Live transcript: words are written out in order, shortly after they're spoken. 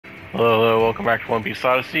Hello, hello, welcome back to One Piece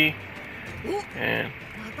Odyssey. And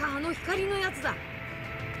またあの光のやつだ。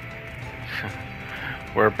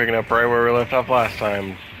 we're picking up right where we left off last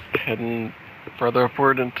time, heading further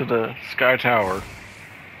upward into the Sky Tower. What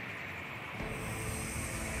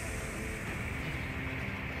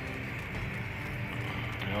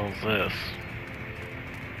the hell's this?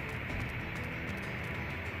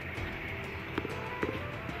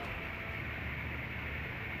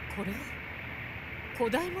これ古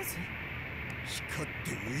代文字。光っ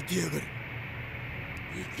て浮いてやがる。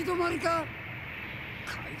行き止まりか。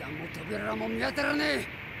階段も扉も見当たらねえ。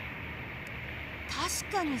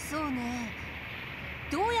確かにそうね。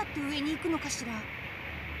どうやって上に行くのかしら。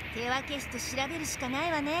手分けして調べるしかな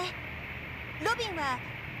いわね。ロビンは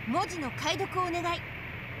文字の解読をお願い。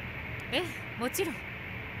ええ、もちろん。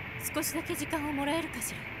少しだけ時間をもらえるか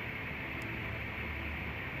しら。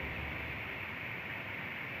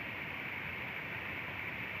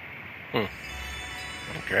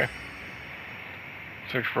Okay.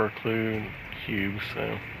 Search for a clue in cube,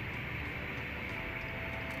 so.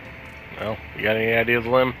 Well, you got any ideas,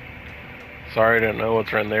 Lim? Sorry, I don't know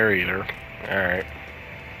what's right there either. Alright.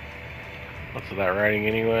 What's with that writing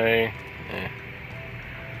anyway?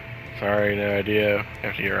 Sorry, no idea.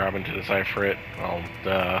 Have to get Robin to decipher it. Well,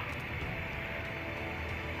 duh.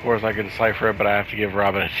 Of course I could decipher it, but I have to give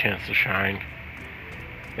Robin a chance to shine.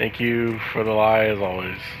 Thank you for the lie, as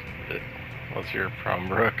always. What's your problem,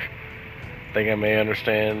 Brooke? Think I may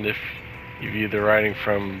understand if you view the writing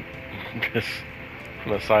from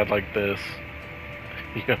from a side like this.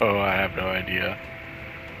 Yo, I have no idea.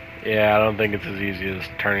 Yeah, I don't think it's as easy as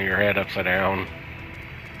turning your head upside down.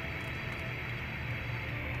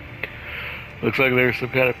 Looks like there's some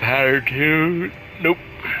kind of pattern too. Nope.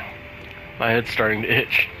 My head's starting to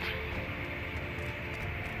itch.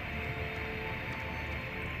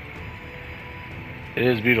 It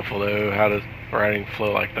is beautiful though, how does writing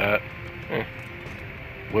flow like that?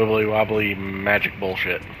 Wibbly wobbly magic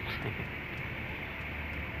bullshit.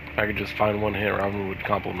 If I could just find one hint, Robin would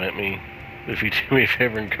compliment me. If you do me a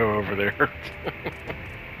favor and go over there.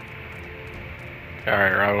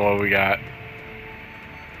 Alright, Robin, what we got?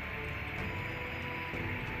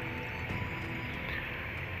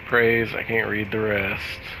 Praise, I can't read the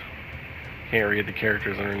rest. Can't read the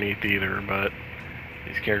characters underneath either, but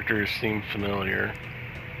these characters seem familiar.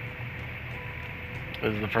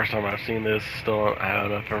 This is the first time I've seen this, still don't have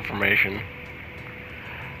enough information.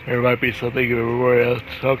 There might be something in Memoria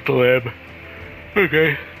to talk to them.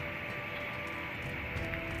 Okay.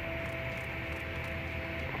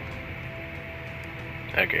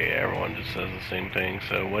 Okay, everyone just says the same thing,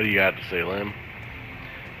 so what do you got to say, Lim?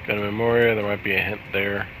 Go to Memoria, there might be a hint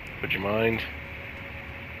there. Would you mind?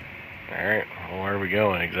 Alright, well, where are we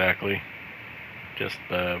going exactly? Just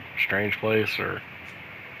the strange place, or?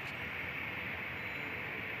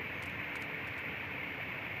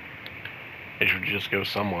 It should just go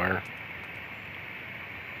somewhere.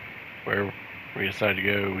 Where we decide to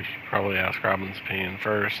go, we should probably ask Robin's opinion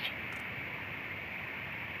first.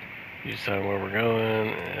 You decide where we're going.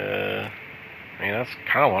 I mean, that's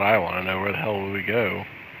kind of what I want to know. Where the hell will we go?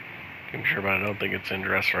 I'm sure, but I don't think it's in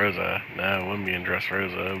Dressrosa. No, it wouldn't be in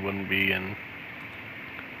Dressrosa. It wouldn't be in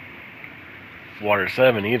Water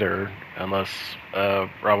 7 either, unless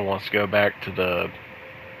Robin wants to go back to the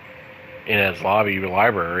Inez Lobby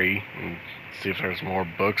library and see if there's more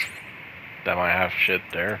books that might have shit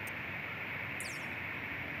there.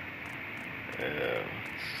 Let's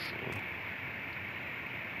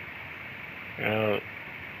see.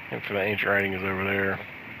 And for the ancient writing is over there.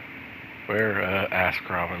 Where? Ask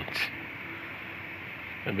Robin.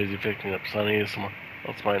 I'm busy picking up Sunny. Someone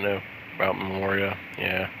else might know about Memoria.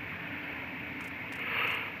 Yeah.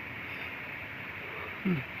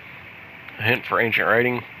 A hint for ancient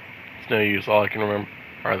writing. It's no use. All I can remember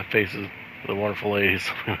are the faces of the wonderful ladies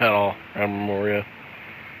we met all around Memoria.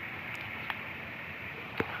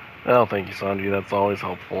 Well, thank you, Sanji. That's always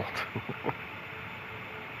helpful.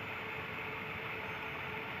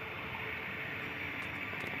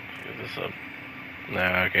 Is this a... No,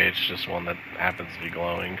 okay, it's just one that happens to be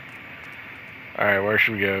glowing. Alright, where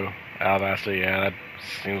should we go? Alabasta, yeah, that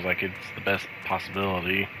seems like it's the best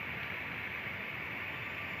possibility.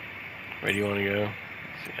 Where do you want to go?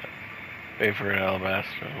 Let's see. Bayford,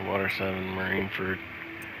 Alabasta, Water 7, Marineford.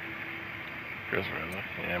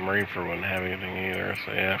 Yeah, Marineford wouldn't have anything either,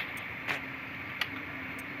 so yeah.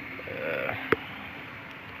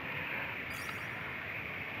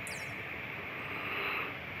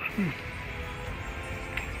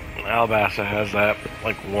 Alabasta has that,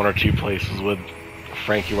 like, one or two places with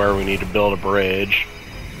Frankie where we need to build a bridge.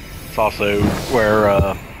 It's also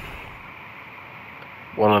where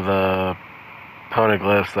one of of the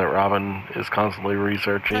poneglyphs that Robin is constantly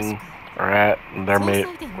researching are at, and they're 総 made.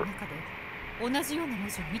 裁殿の中で同じような文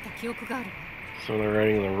字を見た記憶があるわ。 So they're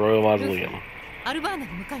writing the Royal Mausoleum. アルバーナ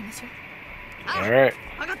に向かいましょう。 Alright.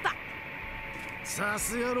 分かった。さ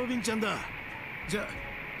すがロビンちゃんだ。じゃあ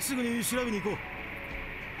すぐに調べに行こ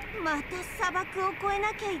う。また砂漠を越えな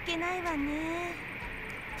きゃいけないわね。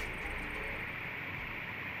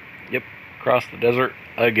 Yep, cross the desert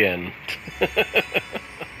again.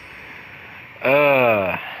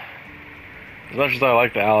 As much as I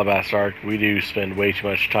like the Alabaster Arc, we do spend way too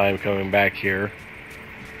much time coming back here.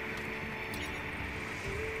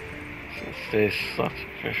 Stay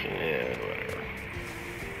self-sufficient, yeah, whatever.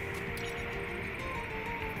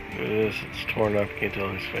 This, it's torn up, can't tell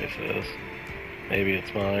whose face it is. Maybe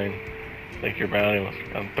it's mine. I think your bounty was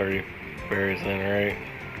around 30 berries in, right?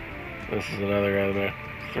 This is another guy,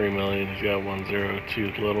 3 million, he's got 1 0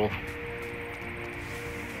 too little.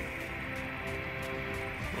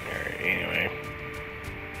 Alright, anyway.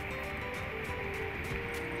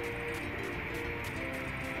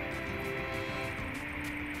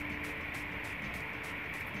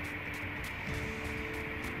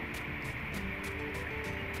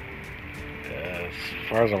 As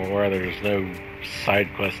far as I'm aware, there's no side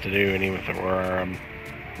quest to do, and even if there were, I'm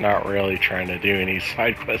not really trying to do any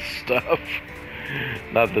side quest stuff.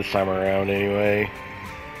 Not this time around, anyway.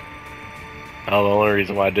 The only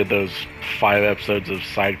reason why I did those 5 episodes of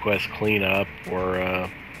side quest cleanup were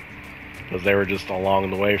because they were just along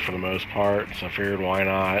the way for the most part, so I figured why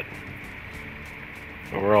not.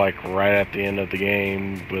 But we're like right at the end of the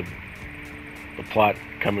game with the plot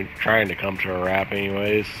trying to come to a wrap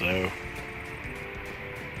anyways, so.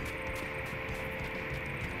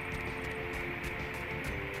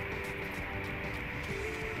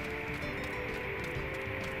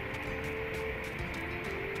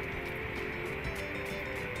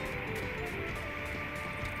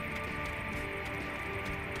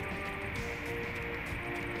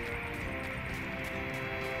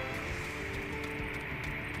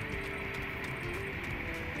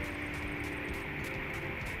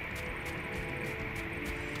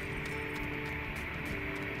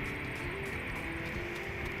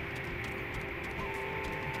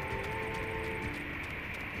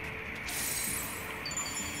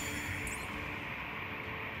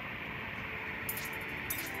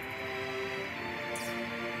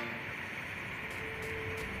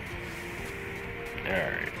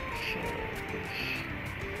 Alright, so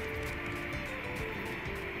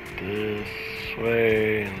this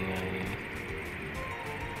way, and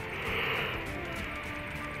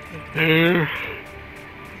then there.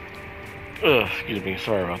 Excuse me,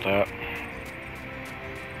 sorry about that.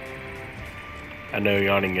 I know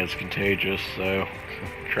yawning is contagious, so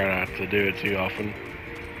try not to do it too often.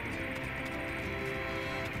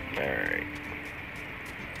 Alright.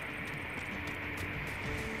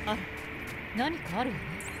 あら、何かあるわね。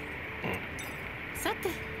さて。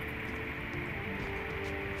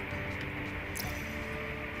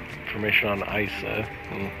 Information on Isa.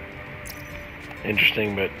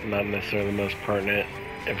 Interesting, but not necessarily the most pertinent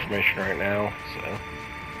information right now, so.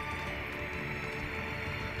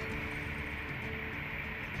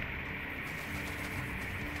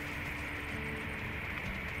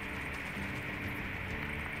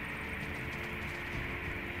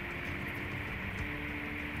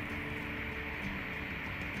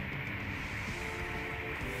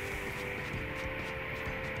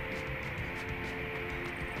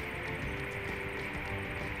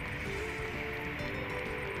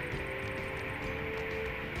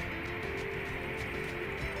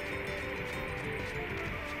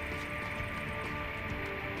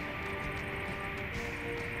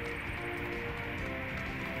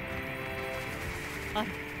あら、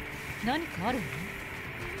何かあるわね。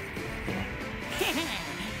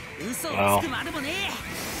嘘をつくまでもねえ。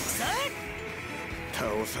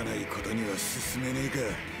倒さないことには進めねえか。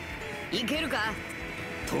いけるか。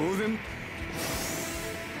当然。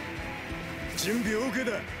準備 OK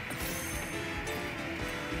だ。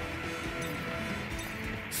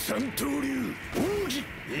三刀流奥義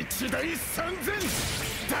一大三千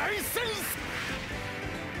大戦。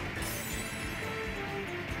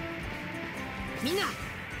みんな、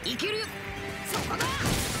いけるよ。そこだ。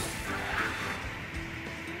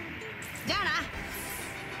じゃあな。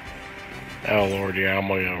 Oh lord, yeah, I'm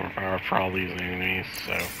way overpowered for all these enemies,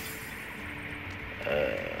 so.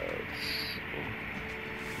 Let's see.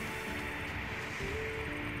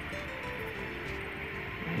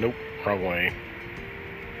 Nope, wrong way.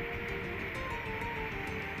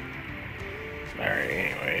 Alright,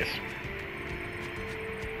 anyways.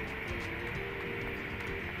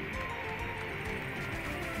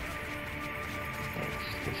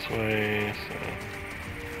 this way, so...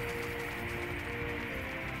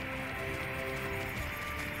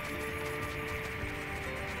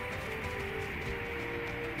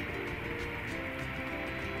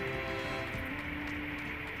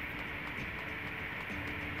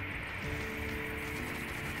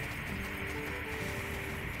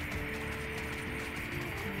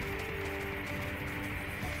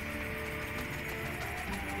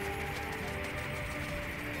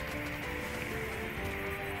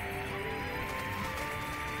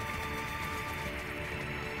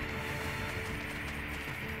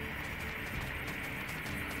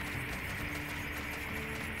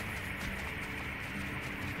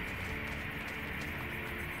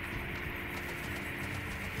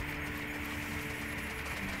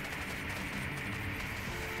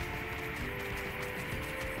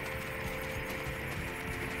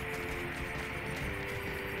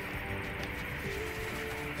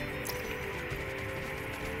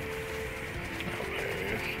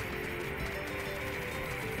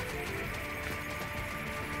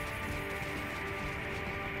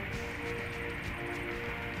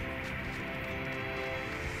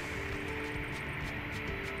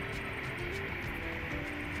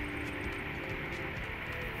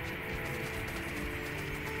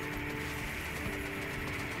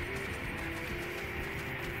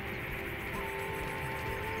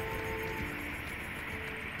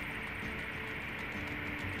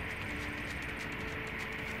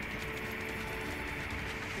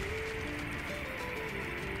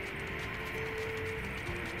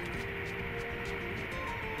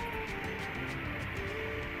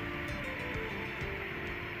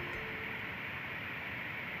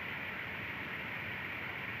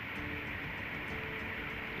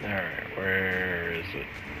 Alright, where is it?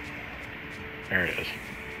 There it is.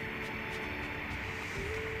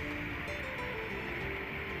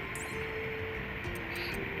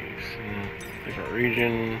 Let's see, different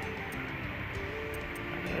region.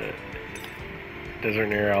 Desert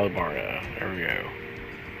near Alabama. There we go.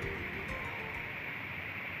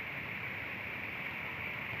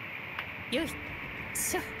 Yoい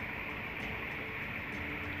しょ。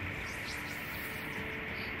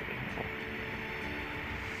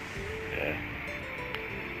Yeah.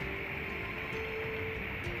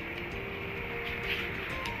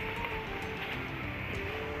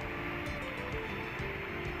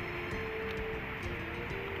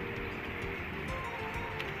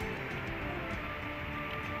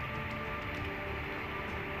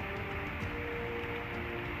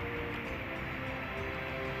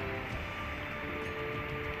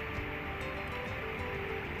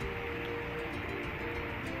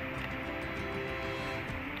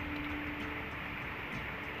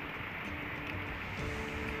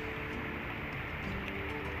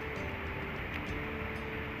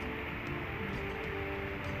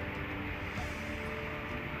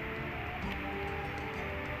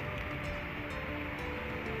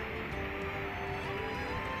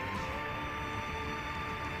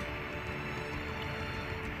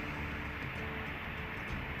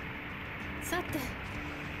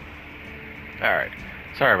 Alright,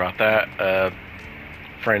 sorry about that.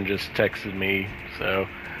 Friend just texted me, so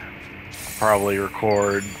probably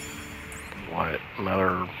record, what,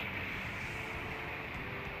 another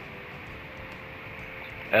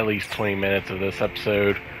at least 20 minutes of this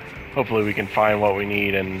episode. Hopefully we can find what we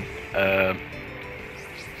need and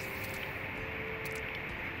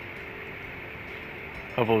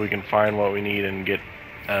get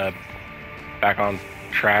back on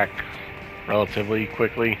track relatively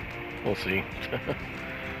quickly. We'll see.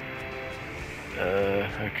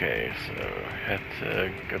 Okay, so I have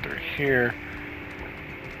to go through here.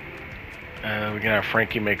 We can have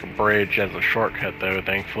Frankie make a bridge as a shortcut though,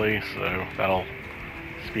 thankfully, so that'll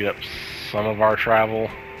speed up some of our travel.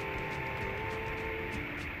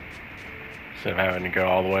 Instead of having to go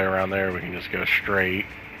all the way around there, we can just go straight.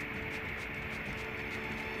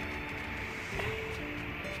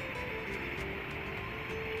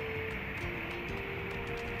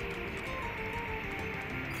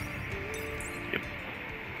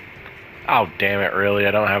 Oh, damn it, really?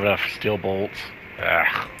 I don't have enough steel bolts.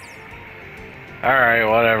 Ugh. Alright,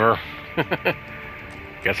 whatever.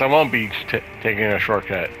 Guess I won't be taking a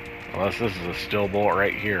shortcut. Unless this is a steel bolt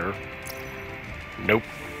right here. Nope.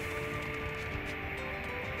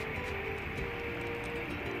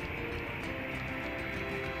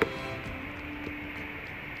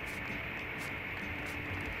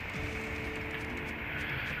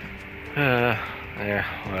 Yeah,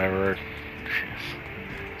 whatever.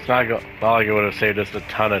 It's not like it would have saved us a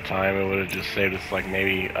ton of time. It would have just saved us like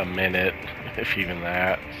maybe a minute, if even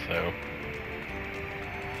that. So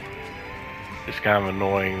It's kind of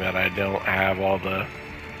annoying that I don't have all the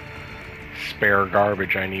spare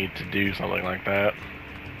garbage I need to do something like that.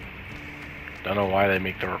 Don't know why they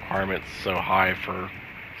make the requirements so high for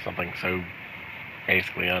something so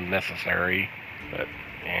basically unnecessary, but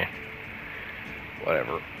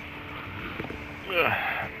whatever.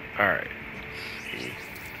 Alright, let's see.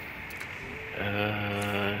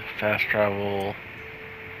 Fast travel.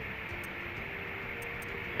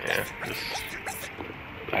 Yeah, just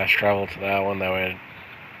fast travel to that one, that way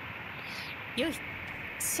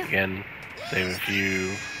again, save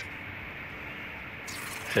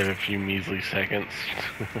a few measly seconds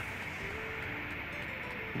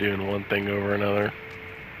doing one thing over another.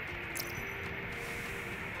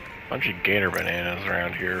 Bunch of gator bananas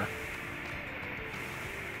around here.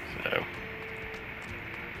 So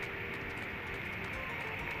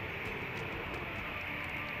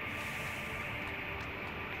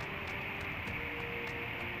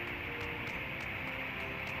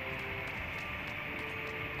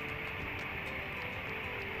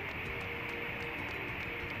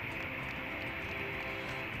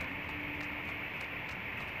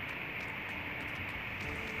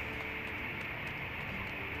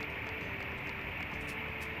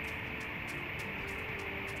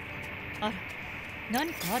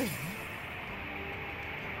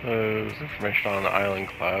there's information on the island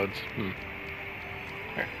clouds.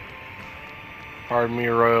 Okay. Pardon me,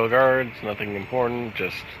 royal guards. Nothing important.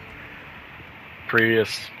 Just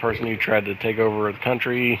previous person who tried to take over the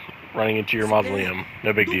country running into your mausoleum.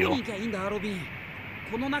 No big deal. I need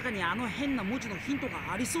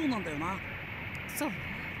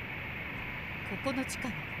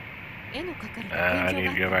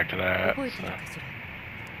to go back to that. So.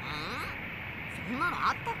 そんなの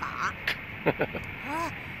あったか？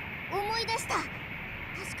あ、思い出した。確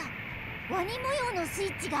かワニ模様のスイ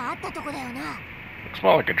ッチがあったとこだよな。Looks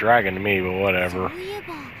more like a dragon to me, but whatever. そういえ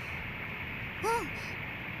ば、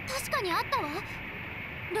確かにあったわ。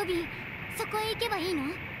ロビン、そこへ行けばいいの？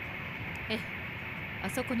ええ、あ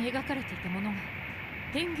そこに描かれていたものが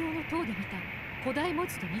天行の塔で見た古代文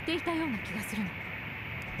字と似ていたような気がするの。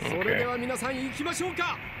それでは皆さん行きましょう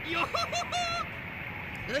か。よ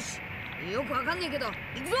し。 よくわかんねえけど、行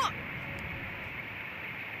くぞ。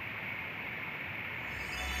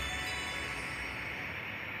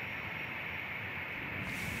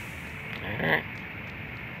Alright.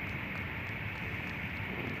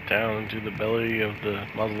 Down to the belly of the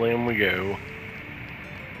mausoleum we go.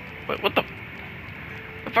 But what the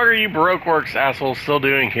fuck are you Baroque Works assholes still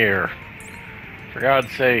doing here? For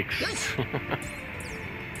God's sakes.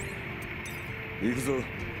 行くぞ。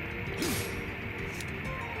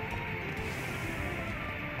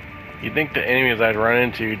 You'd think the enemies I'd run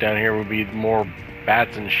into down here would be more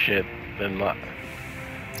bats and shit than not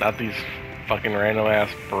these fucking random ass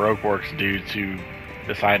Baroque Works dudes who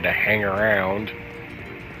decide to hang around.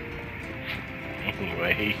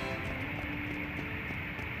 Anyway.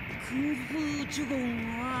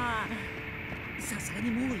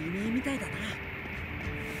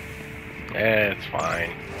 Yeah, it's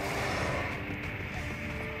fine.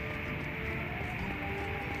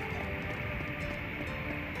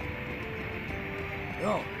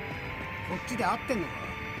 Yo, こっちで合ってんのか？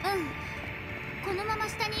このまま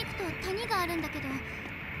下に行くと谷があるんだけど、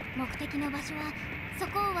目的の場所はそ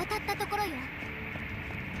こを渡ったところよ。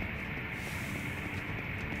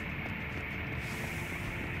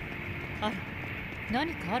あら、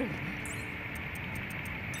何かあるわね。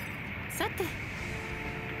さて。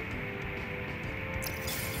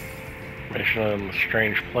 Mission in a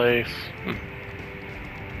strange place.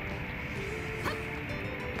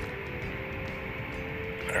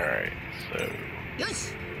 Alright, so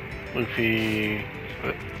Luffy,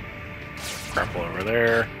 crumble over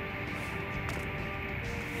there.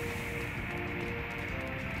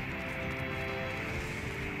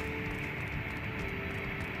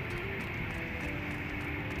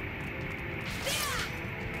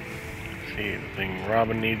 See, the thing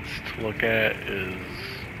Robin needs to look at is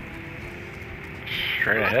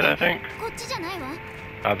straight ahead, I think.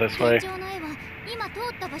 Not this way.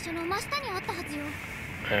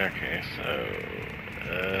 Okay, so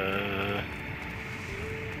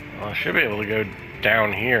well, I should be able to go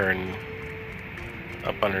down here and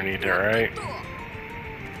up underneath it, right?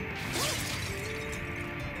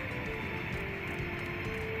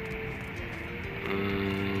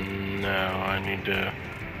 No, I need to.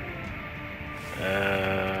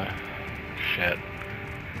 Shit.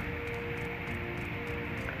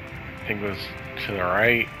 I think it was to the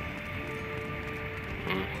right.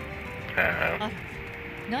 I don't know.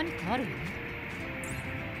 何かあるよね。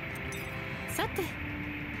さて。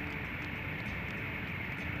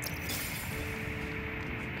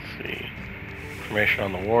information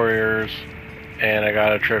on the warriors, and I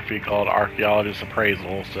got a trophy called Archaeologist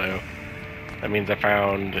Appraisal, so that means I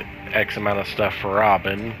found X amount of stuff for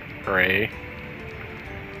Robin. Hooray.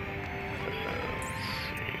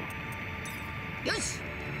 Let's see.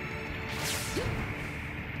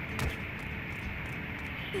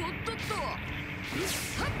 おっとっと。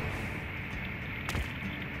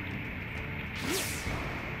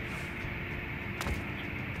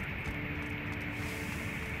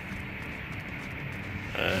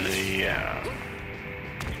 Yeah.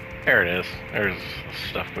 There it is. There's the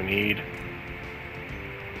stuff we need.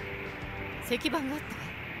 石板があったわ。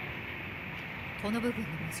この部分の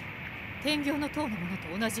文字、天行の塔のもの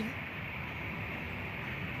と同じよ。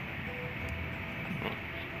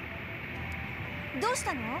どうし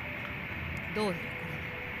たの？どうやらこれは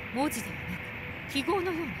文字ではなく記号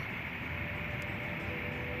のような。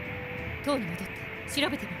塔に戻って調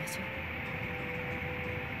べてみましょ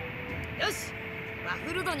う。よし、ワ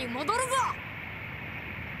フルドに戻るぞ。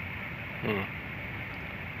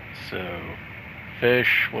So,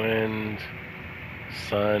 fish, wind,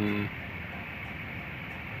 sun.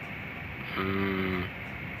 I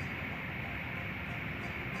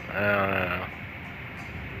don't know.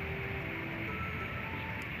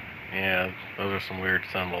 Yeah, those are some weird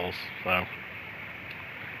symbols, so.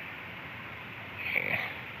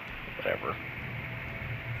 Whatever.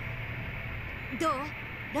 どう？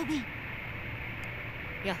ロビン。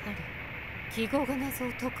やはり記号が謎を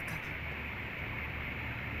解く鍵。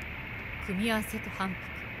組み合わせと反復、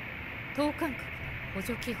等間隔の補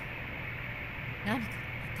助記号。何かに似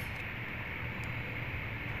てい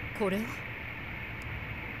る。これは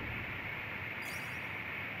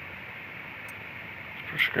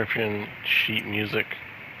Prescription sheet music.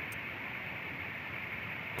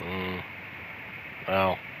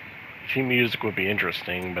 Well, sheet music would be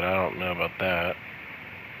interesting, but I don't know about that.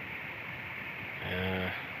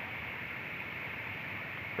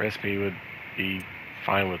 Recipe would be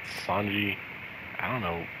fine with Sanji. I don't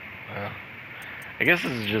know. I guess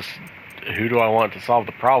this is just who do I want to solve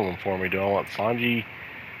the problem for me? Do I want Sanji,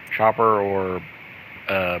 Chopper, or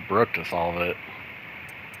Brooke to solve it?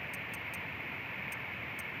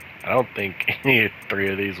 I don't think any of three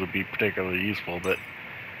of these would be particularly useful, but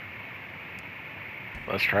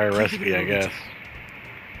let's try a recipe, I guess.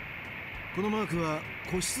 このマークは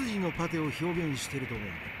子羊のパテを表現していると思うん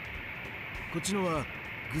だ。こっちのは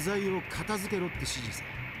具材を片付けろって指示さ。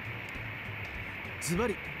ズバ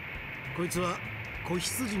リ、こいつは子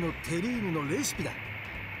羊のテリーヌのレシピだ。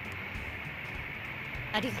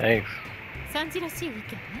ありがとう。Thanks. サンジらしい意見ね。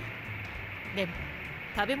でも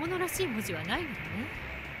食べ物らしい文字はないのよね。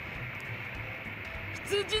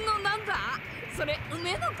羊のなんだ？それう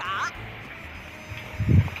めえのか？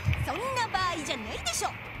そんな場合じゃないでしょ。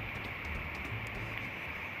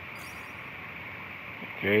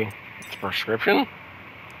Okay, it's prescription?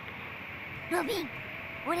 ロビン、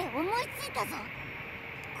俺思いついたぞ。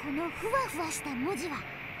このふわふわした文字は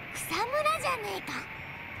草むらじゃねえか。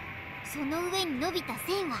その上に伸びた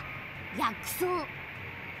線は薬草。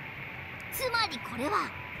つまりこれ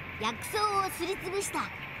は薬草をすりつぶした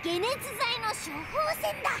解熱剤の処方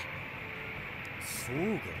箋だ。そう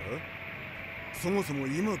か？そもそも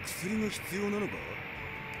今薬が必要なのか？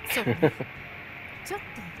そうね。ちょっ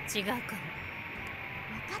と違うかも。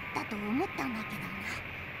分かったと思ったんだけどな。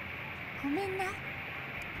ごめんな。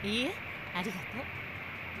いいえ、ありがとう。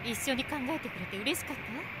一緒に考えてくれて嬉しかった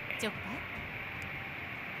よ、チョッ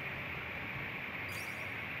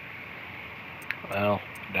パー。Well,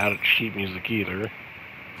 doubt it's sheet music either.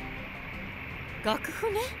 楽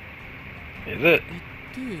譜ね。Is it?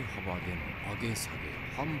 一定幅での上げ下げ、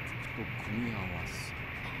反復と組み合わ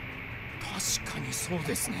せ。確かにそう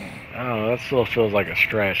ですね。I don't know, that still feels like a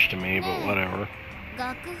stretch to me, but whatever.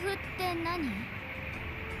 楽譜って何？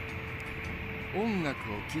音楽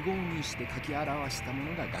を記号にして書き表したも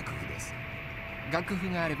のが楽譜です。楽譜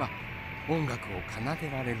があれば音楽を奏で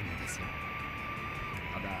られるのですよ。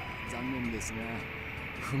ただ残念ですが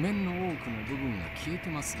譜面の多くの部分が消えて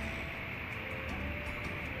ますね。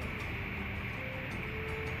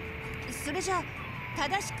それじゃ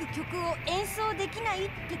正しく曲を演奏できないっ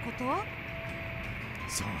てこと？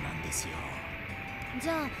そうなんですよ。じ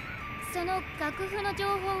ゃあその楽譜の情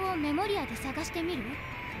報をメモリアで探してみる？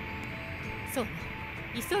そうね。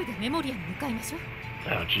急いでメモリアに向かいましょう。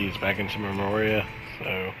Oh, geez, back into Memoria.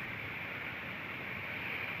 So,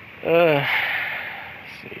 let's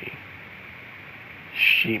see.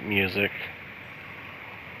 Sheet music.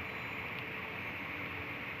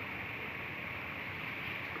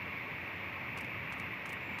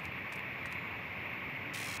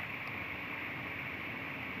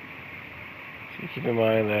 Keep in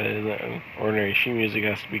mind that in the ordinary sheet music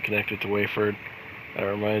has to be connected to Wayford. That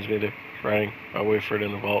reminds me of writing about Wayford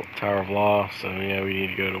in the Vault Tower of Law, so yeah, we need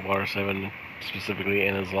to go to Water 7, specifically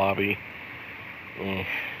in his lobby.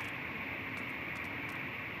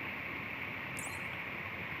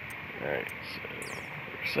 Alright, so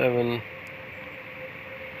Water 7.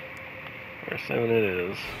 Water 7 it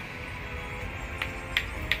is.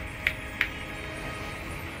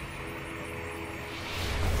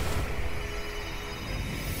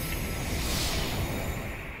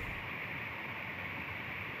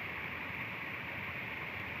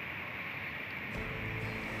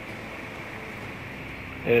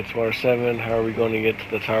 And it's Water 7. How are we going to get to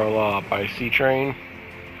the Tower of Law? By sea train?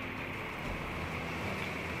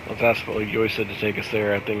 Let's ask what Joyce said to take us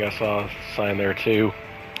there. I think I saw a sign there too.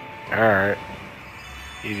 Alright.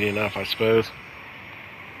 Easy enough, I suppose.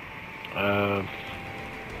 Let's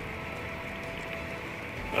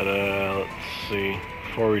see.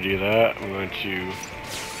 Before we do that, I'm going to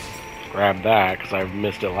grab that because I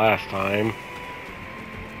missed it last time.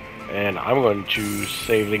 And I'm going to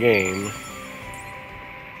save the game.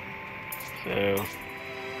 So, let's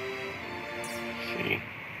see.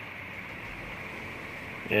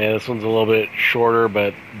 Yeah, this one's a little bit shorter,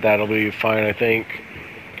 but that'll be fine, I think,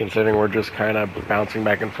 considering we're just kind of bouncing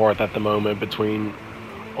back and forth at the moment between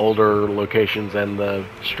older locations and the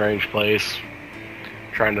strange place,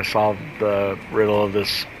 trying to solve the riddle of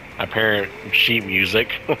this apparent sheet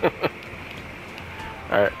music.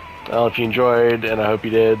 Alright, well, if you enjoyed, and I hope you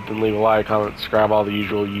did, then leave a like, comment, subscribe, all the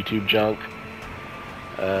usual YouTube junk.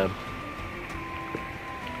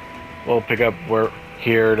 We'll pick up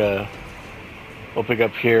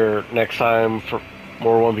here next time for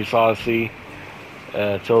more One Piece Odyssey.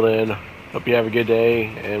 Till then, hope you have a good day,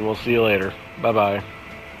 and we'll see you later. Bye bye.